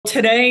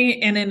today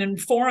in an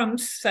Inforum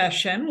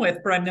session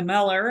with Brenda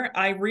Miller,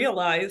 I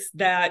realized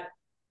that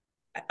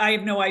I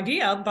have no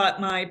idea,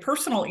 but my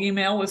personal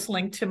email was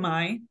linked to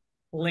my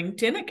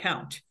LinkedIn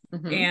account.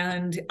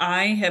 And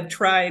I have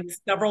tried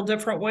several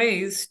different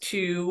ways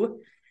to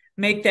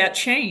make that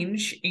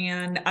change,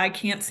 and I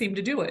can't seem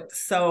to do it.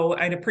 So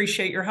I'd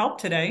appreciate your help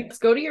today. Let's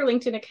go to your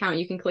LinkedIn account.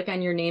 You can click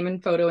on your name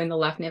and photo in the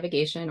left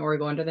navigation or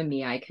go under the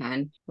Me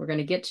icon. We're going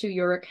to get to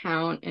your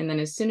account. And then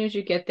as soon as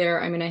you get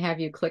there, I'm going to have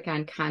you click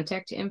on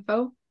contact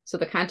info. So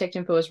the contact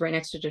info is right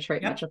next to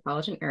Detroit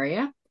metropolitan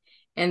area.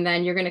 And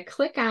then you're going to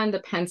click on the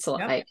pencil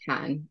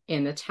icon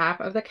in the top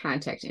of the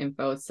contact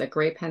info. It's a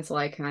gray pencil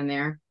icon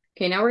there.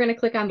 Okay, now we're going to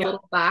click on the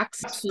little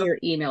box to your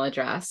email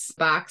address.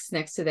 Box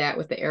next to that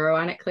with the arrow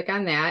on it, click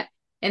on that.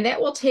 And that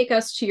will take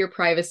us to your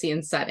privacy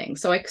and settings.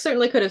 So I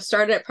certainly could have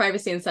started at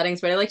privacy and settings,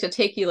 but I like to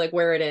take you like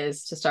where it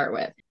is to start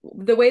with.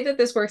 The way that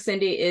this works,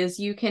 Cindy, is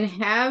you can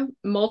have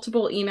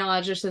multiple email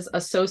addresses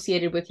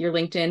associated with your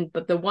LinkedIn,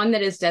 but the one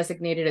that is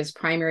designated as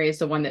primary is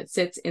the one that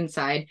sits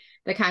inside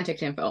the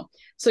contact info.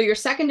 So your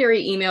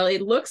secondary email,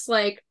 it looks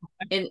like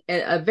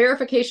a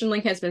verification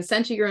link has been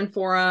sent to your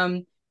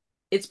Inforum.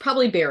 It's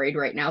probably buried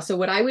right now. So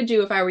what I would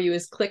do if I were you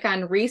is click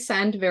on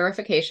resend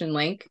verification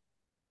link.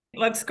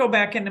 Let's go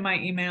back into my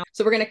email.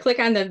 So we're going to click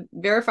on the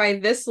verify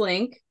this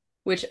link,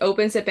 which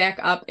opens it back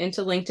up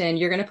into LinkedIn.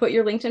 You're going to put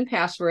your LinkedIn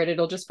password.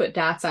 It'll just put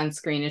dots on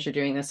screen as you're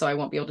doing this, so I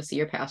won't be able to see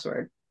your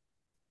password.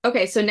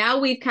 Okay, so now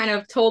we've kind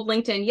of told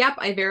LinkedIn, yep,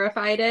 I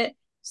verified it.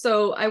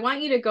 So I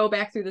want you to go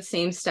back through the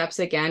same steps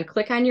again.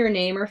 Click on your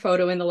name or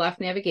photo in the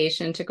left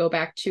navigation to go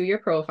back to your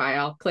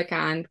profile. Click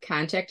on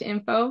contact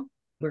info.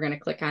 We're going to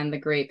click on the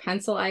gray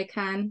pencil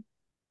icon.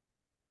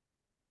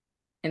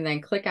 And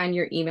then click on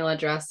your email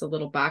address, the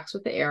little box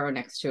with the arrow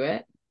next to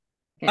it.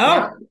 And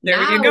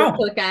now you go.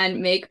 Click on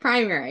make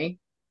primary.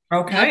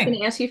 Okay. Now it's going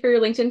to ask you for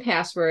your LinkedIn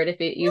password. If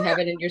you have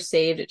it in your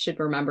saved, it should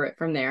remember it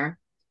from there.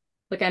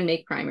 Click on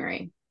make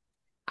primary.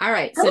 All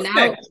right. Perfect. So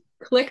now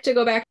click to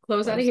go back,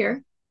 close out of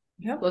here.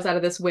 Close out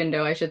of this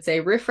window, I should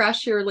say.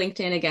 Refresh your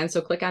LinkedIn again.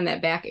 So click on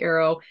that back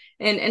arrow.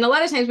 And a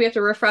lot of times we have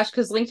to refresh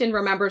because LinkedIn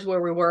remembers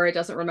where we were. It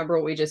doesn't remember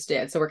what we just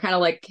did. So we're kind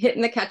of like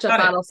hitting the catch-up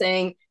bottle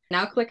saying,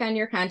 now click on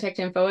your contact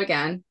info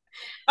again.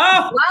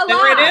 Oh,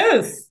 there it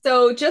is.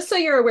 So just so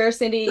you're aware,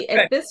 Cindy,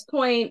 at this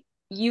point,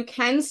 you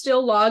can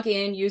still log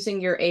in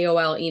using your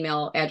AOL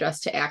email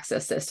address to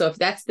access this. So if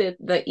that's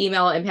the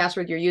email and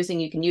password you're using,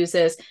 you can use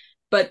this.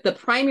 But the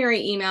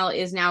primary email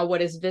is now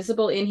what is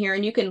visible in here,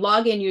 and you can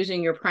log in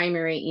using your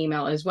primary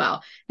email as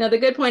well. Now, the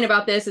good point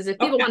about this is if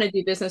people want to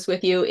do business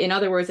with you, in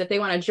other words, if they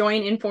want to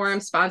join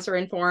Inforum, sponsor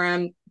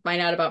Inforum, find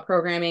out about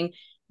programming,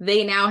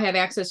 they now have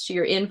access to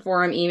your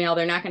Inforum email.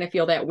 They're not going to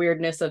feel that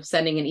weirdness of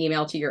sending an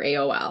email to your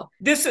AOL.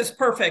 This is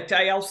perfect.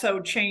 I also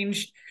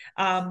changed,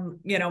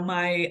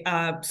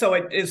 my, so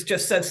it is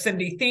just says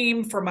Cindy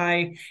Theme for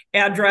my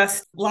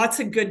address.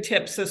 Lots of good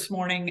tips this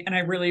morning, and I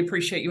really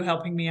appreciate you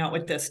helping me out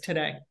with this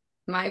today.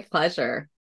 My pleasure.